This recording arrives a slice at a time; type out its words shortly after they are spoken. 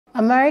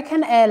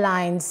American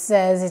Airlines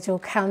says it will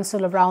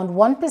cancel around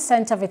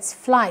 1% of its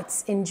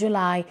flights in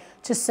July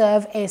to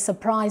serve a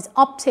surprise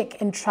uptick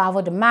in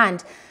travel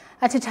demand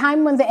at a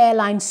time when the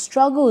airline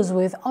struggles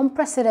with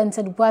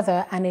unprecedented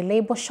weather and a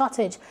labor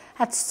shortage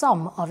at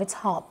some of its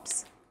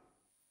hubs.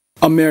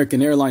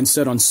 American Airlines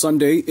said on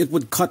Sunday it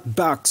would cut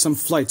back some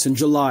flights in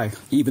July,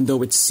 even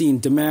though it's seen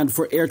demand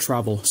for air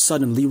travel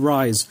suddenly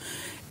rise.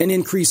 An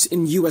increase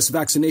in U.S.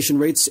 vaccination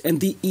rates and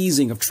the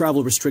easing of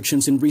travel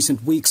restrictions in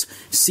recent weeks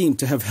seem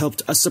to have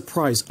helped a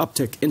surprise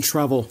uptick in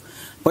travel.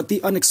 But the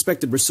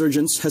unexpected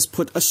resurgence has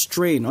put a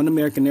strain on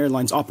American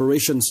Airlines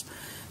operations.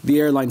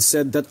 The airline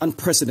said that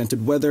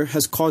unprecedented weather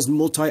has caused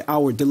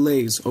multi-hour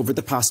delays over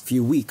the past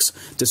few weeks,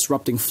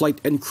 disrupting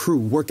flight and crew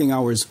working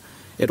hours.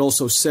 It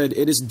also said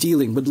it is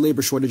dealing with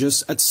labor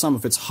shortages at some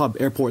of its hub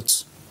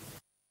airports.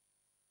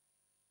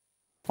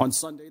 On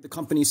Sunday, the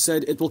company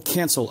said it will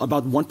cancel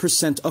about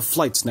 1% of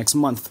flights next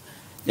month.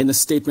 In a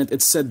statement,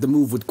 it said the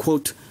move would,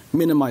 quote,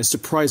 minimize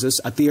surprises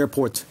at the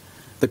airport.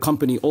 The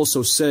company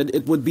also said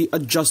it would be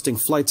adjusting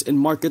flights in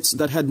markets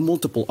that had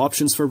multiple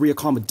options for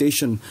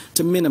reaccommodation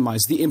to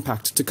minimize the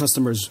impact to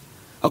customers.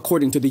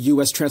 According to the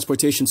U.S.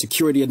 Transportation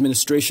Security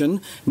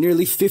Administration,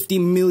 nearly 50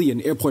 million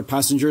airport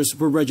passengers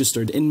were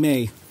registered in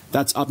May.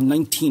 That's up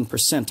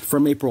 19%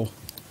 from April.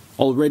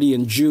 Already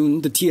in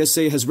June, the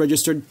TSA has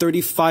registered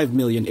 35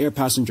 million air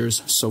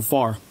passengers so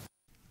far.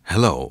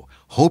 Hello,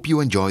 hope you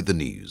enjoyed the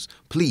news.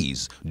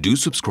 Please do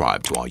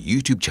subscribe to our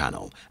YouTube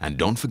channel and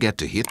don't forget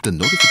to hit the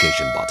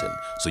notification button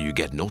so you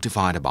get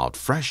notified about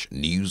fresh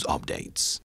news updates.